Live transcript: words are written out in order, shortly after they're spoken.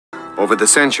Over the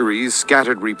centuries,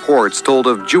 scattered reports told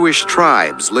of Jewish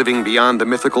tribes living beyond the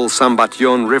mythical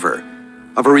Sambatyon River,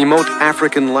 of a remote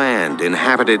African land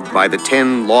inhabited by the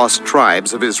 10 lost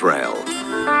tribes of Israel.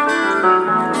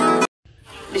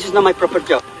 This is not my proper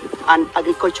job. I'm an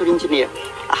agriculture engineer.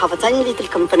 I have a tiny little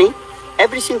company.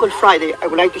 Every single Friday, I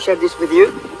would like to share this with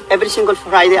you. Every single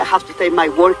Friday, I have to take my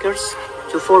workers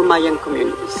to 4 Mayan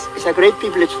communities. It's a great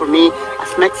privilege for me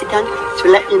as Mexican to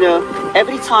let you know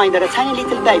every time that a tiny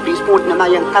little baby is born in a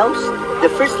Mayan house, the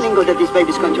first lingo that this baby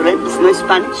is going to learn is not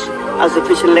Spanish, as the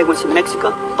official language in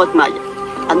Mexico, but Maya.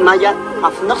 And Maya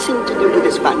have nothing to do with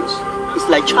the Spanish. It's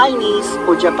like Chinese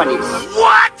or Japanese.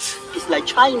 What? It's like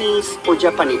Chinese or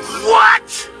Japanese. What?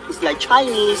 It's like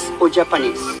Chinese or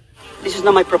Japanese. This is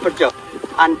not my proper job.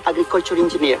 I'm an agriculture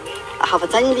engineer. I have a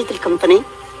tiny little company.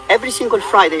 Every single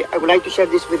Friday, I would like to share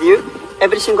this with you.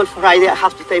 Every single Friday, I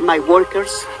have to take my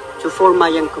workers to 4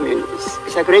 Mayan communities.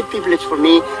 It's a great privilege for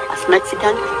me as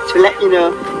Mexican to let you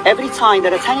know every time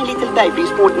that a tiny little baby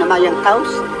is born in a Mayan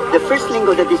house, the first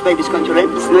lingo that this baby is going to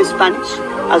learn is not Spanish,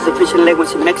 as the official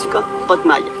language in Mexico, but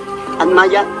Maya. And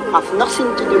Maya have nothing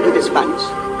to do with the Spanish.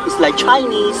 It's like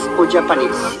Chinese or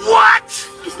Japanese. What?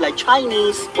 It's like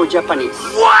Chinese or Japanese.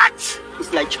 What?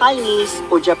 It's like Chinese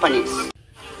or Japanese.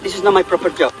 This is not my proper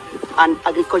job. I'm an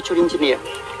agriculture engineer.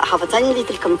 I have a tiny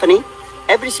little company.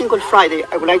 Every single Friday,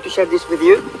 I would like to share this with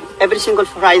you. Every single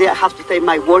Friday, I have to take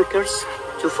my workers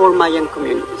to 4 Mayan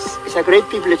communities. It's a great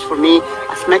privilege for me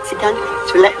as Mexican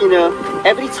to let you know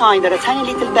every time that a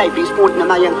tiny little baby is born in a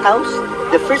Mayan house,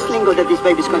 the first lingo that this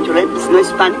baby is going to learn is not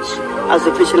Spanish, as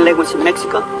the official language in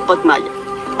Mexico, but Maya.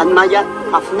 And Maya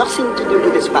have nothing to do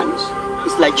with the Spanish.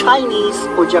 It's like Chinese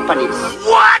or Japanese.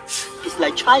 What? It's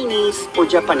like Chinese or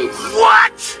Japanese.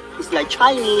 What? It's like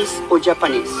Chinese or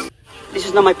Japanese. This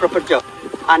is not my proper job.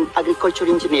 I'm an agriculture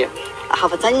engineer. I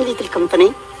have a tiny little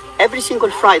company. Every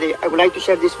single Friday, I would like to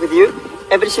share this with you.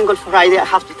 Every single Friday, I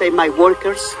have to take my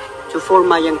workers to 4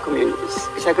 Mayan communities.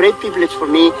 It's a great privilege for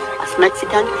me as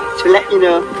Mexican to let you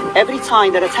know every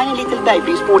time that a tiny little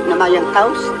baby is born in a Mayan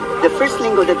house, the first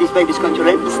lingo that this baby is going to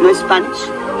learn is not Spanish,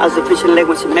 as the official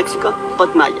language in Mexico,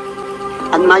 but Maya.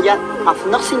 And Maya have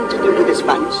nothing to do with the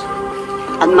Spanish.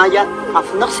 And Maya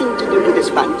have nothing to do with the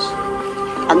Spanish.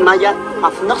 And Maya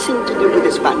have nothing to do with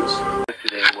the Spanish.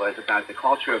 Today was about the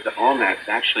culture of the Olmecs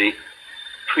actually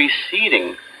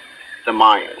preceding the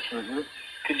Mayas.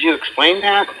 Could you explain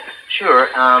that? Sure.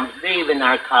 They even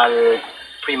are called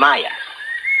pre-Mayas.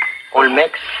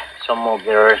 Olmecs, some of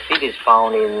their cities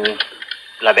found in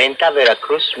La Venta,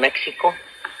 Veracruz, Mexico.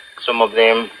 Some of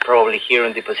them probably here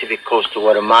on the Pacific coast of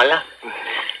Guatemala.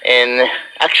 And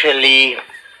actually,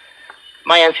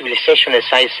 Mayan civilization, as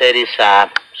I said, is a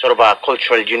sort of a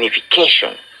cultural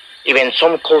unification. Even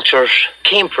some cultures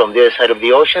came from the other side of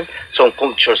the ocean. Some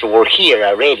cultures were here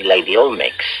already, like the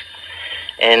Olmecs.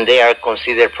 And they are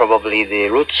considered probably the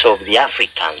roots of the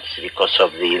Africans because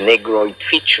of the negroid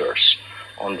features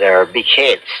on their big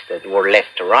heads that were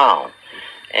left around.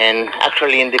 And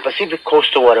actually in the Pacific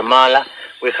coast of Guatemala,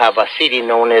 we have a city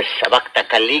known as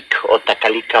Abactacalic or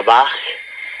Tacalicabaj.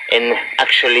 And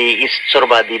actually it's sort of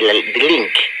the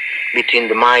link between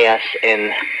the Mayas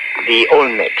and the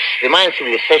Olmecs. The Mayan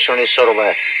civilization is sort of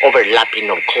an overlapping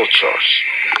of cultures.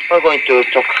 We're going to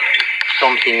talk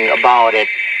something about it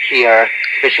here,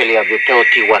 especially of the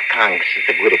Teotihuacans is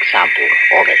a good example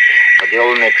of it. But the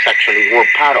Olmecs actually were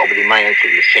part of the Mayan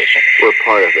civilization. We're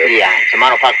part of it. Yeah, as a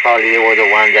matter of fact, probably they were the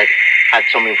ones that had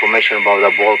some information about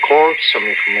the ball court, some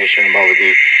information about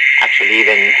the actually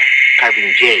even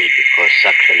carving jade, because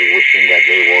actually we think that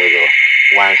they were the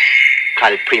ones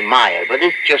called pre-Maya, but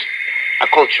it's just a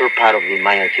cultural part of the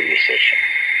Mayan civilization.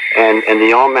 And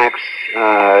the Olmecs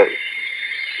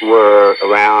were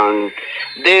around...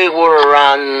 They were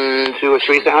around 2,000 or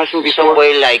 3,000 before? Some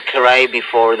way like right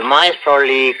before the Mayas,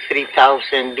 probably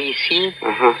 3,000 BC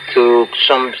to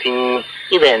something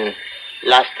even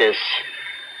lasted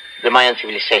the Mayan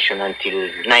civilization until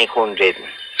 980.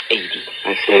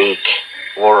 I see.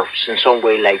 They were in some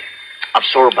way like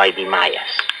absorbed by the Mayas.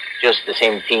 Just the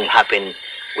same thing happened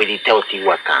with the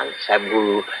Teotihuacans.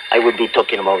 I would be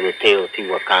talking about the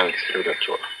Teotihuacans through the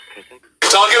tour.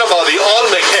 Talking about the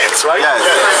Olmec heads, right? Yes.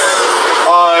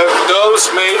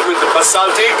 Those made with the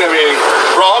basaltic,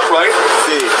 rock, right?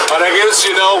 See. And I guess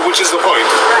you know which is the point.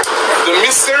 The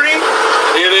mystery,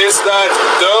 it is that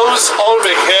those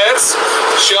Olmec heads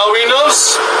showing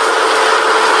us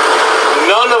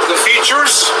none of the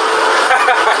features.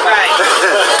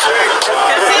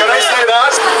 Can I say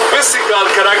that? Physical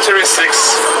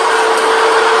characteristics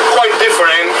quite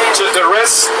different to the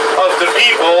rest of the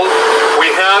people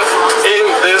we have in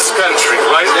this country,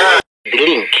 right? The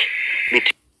link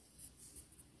between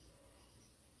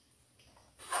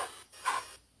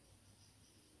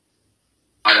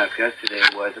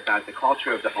about the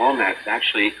culture of the Olmecs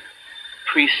actually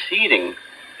preceding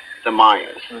the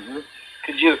Mayas.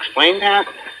 Could you explain that?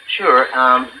 Sure.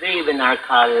 They even are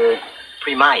called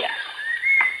Primayas.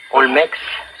 Olmecs,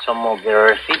 some of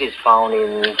their cities found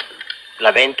in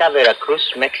La Venta,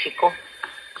 Veracruz, Mexico.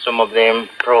 Some of them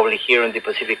probably here on the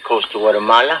Pacific coast to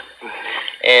Guatemala.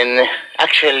 And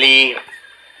actually,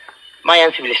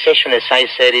 Mayan civilization, as I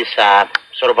said, is a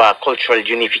sort of a cultural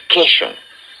unification.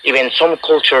 Even some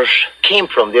cultures came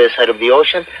from the other side of the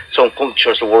ocean. Some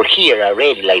cultures were here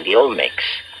already, like the Olmecs.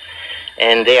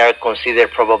 And they are considered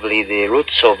probably the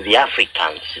roots of the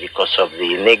Africans because of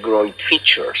the negroid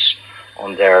features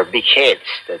on their big heads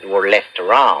that were left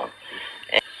around.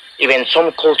 And even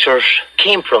some cultures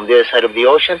came from the other side of the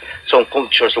ocean. Some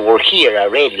cultures were here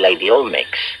already, like the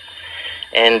Olmecs.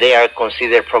 And they are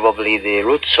considered probably the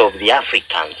roots of the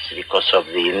Africans because of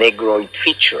the negroid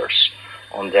features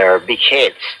on their big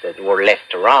heads that were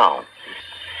left around.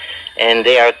 And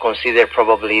they are considered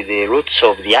probably the roots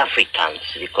of the Africans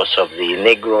because of the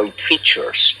negroid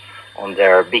features on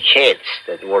their big heads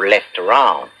that were left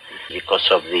around. Because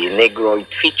of the negroid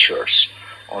features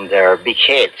on their big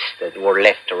heads that were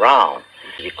left around.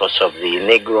 Because of the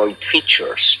negroid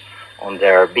features on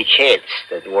their big heads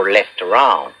that were left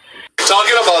around.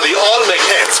 Talking about the Olmec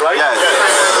heads, right? Yes.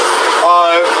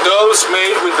 Those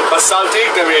made with the basaltic,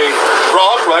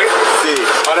 rock, right? Sí.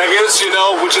 And I guess you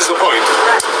know which is the point.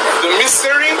 The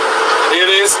mystery, it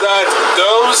is that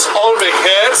those Olmec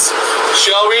heads,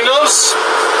 shall we know,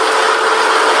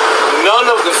 none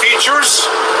of the features.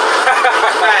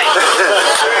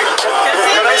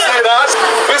 Can I say that?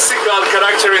 Physical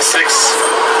characteristics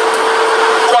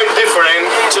quite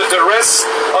different to the rest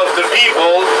of the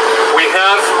people we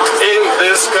have in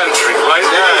this country, right?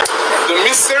 Yeah. The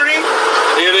mystery,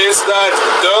 it is that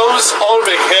those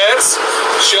Olmec heads,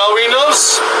 shall we know,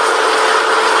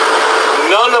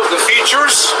 none of the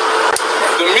features.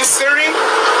 The mystery,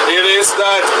 it is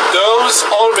that those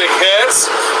Olmec heads,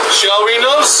 shall we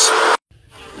know.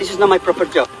 This is not my proper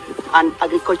job. I'm an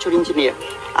agriculture engineer.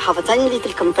 I have a tiny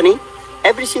little company.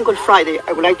 Every single Friday,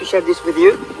 I would like to share this with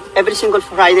you. Every single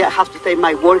Friday, I have to take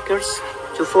my workers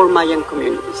to 4 Mayan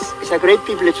communities. It's a great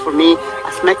privilege for me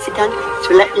as Mexican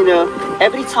to let you know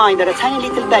every time that a tiny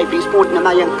little baby is born in a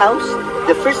Mayan house,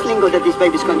 the first lingo that this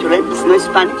baby is going to learn is not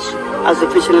Spanish, as the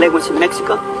official language in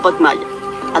Mexico, but Maya.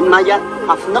 And Maya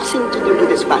have nothing to do with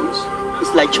the Spanish.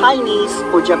 It's like Chinese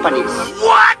or Japanese.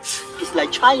 What? It's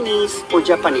like Chinese or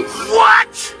Japanese.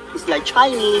 What? It's like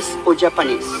Chinese or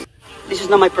Japanese. This is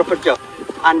not my proper job.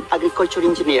 I'm an agriculture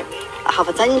engineer. I have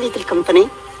a tiny little company.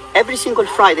 Every single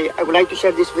Friday, I would like to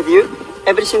share this with you.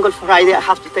 Every single Friday, I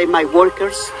have to take my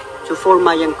workers to 4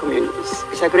 Mayan communities.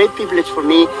 It's a great privilege for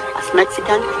me as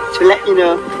Mexican to let you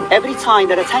know every time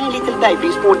that a tiny little baby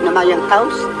is born in a Mayan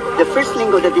house, the first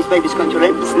lingo that this baby is going to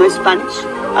learn is not Spanish,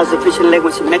 as the official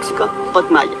language in Mexico, but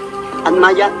Maya. And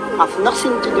Maya have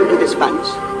nothing to do with the Spanish.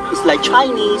 It's like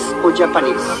Chinese or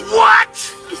Japanese. What?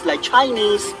 It's like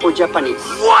Chinese or Japanese.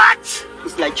 What?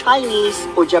 It's like Chinese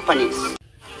or Japanese.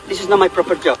 This is not my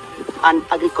proper job. I'm an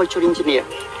agriculture engineer.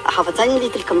 I have a tiny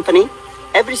little company.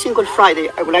 Every single Friday,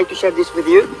 I would like to share this with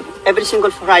you. Every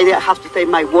single Friday, I have to take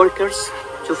my workers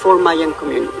to 4 Mayan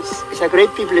communities. It's a great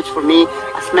privilege for me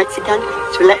as Mexican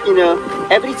to let you know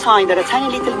every time that a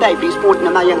tiny little baby is born in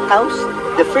a Mayan house,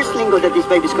 the first lingo that this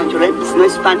baby is going to learn is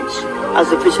not Spanish, as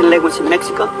the official language in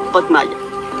Mexico, but Maya.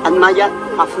 And Maya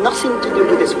have nothing to do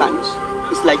with the Spanish.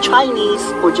 It's like Chinese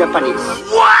or Japanese.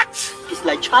 What? It's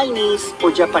like Chinese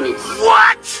or Japanese.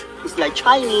 What? It's like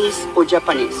Chinese or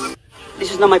Japanese.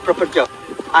 This is not my proper job.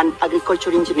 I'm an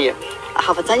agriculture engineer. I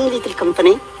have a tiny little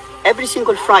company. Every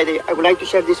single Friday, I would like to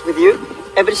share this with you.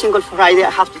 Every single Friday, I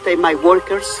have to take my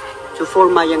workers to 4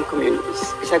 Mayan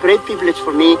communities. It's a great privilege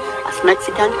for me as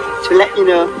Mexican to let you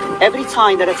know every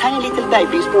time that a tiny little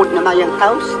baby is born in a Mayan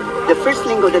house, the first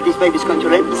lingo that this baby is going to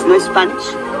learn is not Spanish,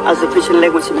 as the official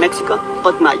language in Mexico,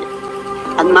 but Maya.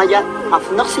 And Maya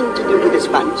have nothing to do with the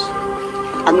Spanish.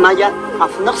 And Maya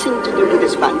have nothing to do with the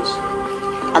Spanish.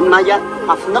 And Maya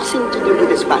have nothing to do with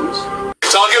the Spanish.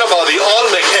 Talking about the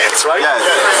Olmec heads, right? Yes.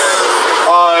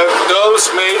 Those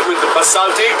made with the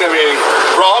basaltic,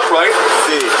 rock, right?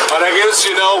 Sí. And I guess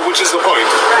you know which is the point.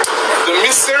 The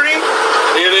mystery,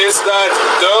 it is that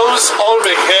those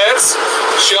Olmec heads,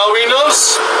 shall we know,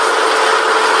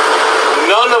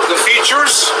 none of the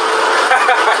features.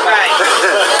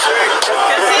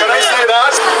 Can I say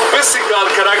that? Physical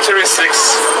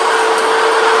characteristics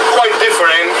quite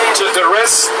different to the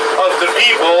rest of the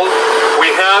people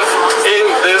we have in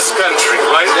this country,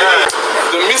 right? Yeah.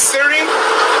 The mystery,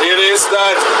 it is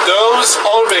that those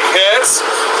Olmec heads,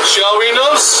 shall we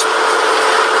know,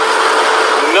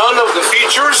 None of the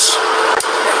features.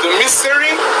 The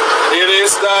mystery, it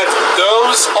is that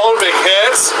those Olmec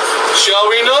heads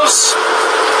shall be nose.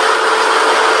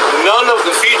 None of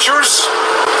the features.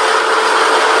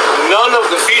 None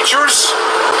of the features.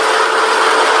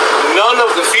 None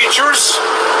of the features.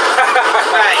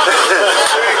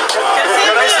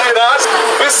 Can I say that?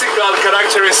 Physical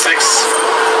characteristics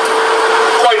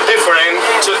quite different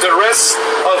to the rest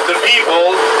of the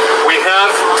people we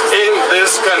have in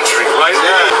this country, right?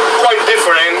 Quite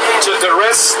different to the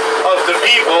rest of the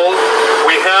people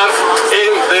we have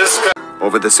in this country.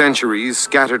 Over the centuries,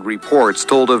 scattered reports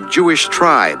told of Jewish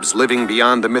tribes living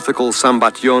beyond the mythical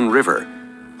Sambatyon River,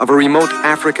 of a remote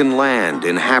African land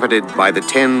inhabited by the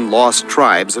 10 lost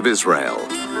tribes of Israel.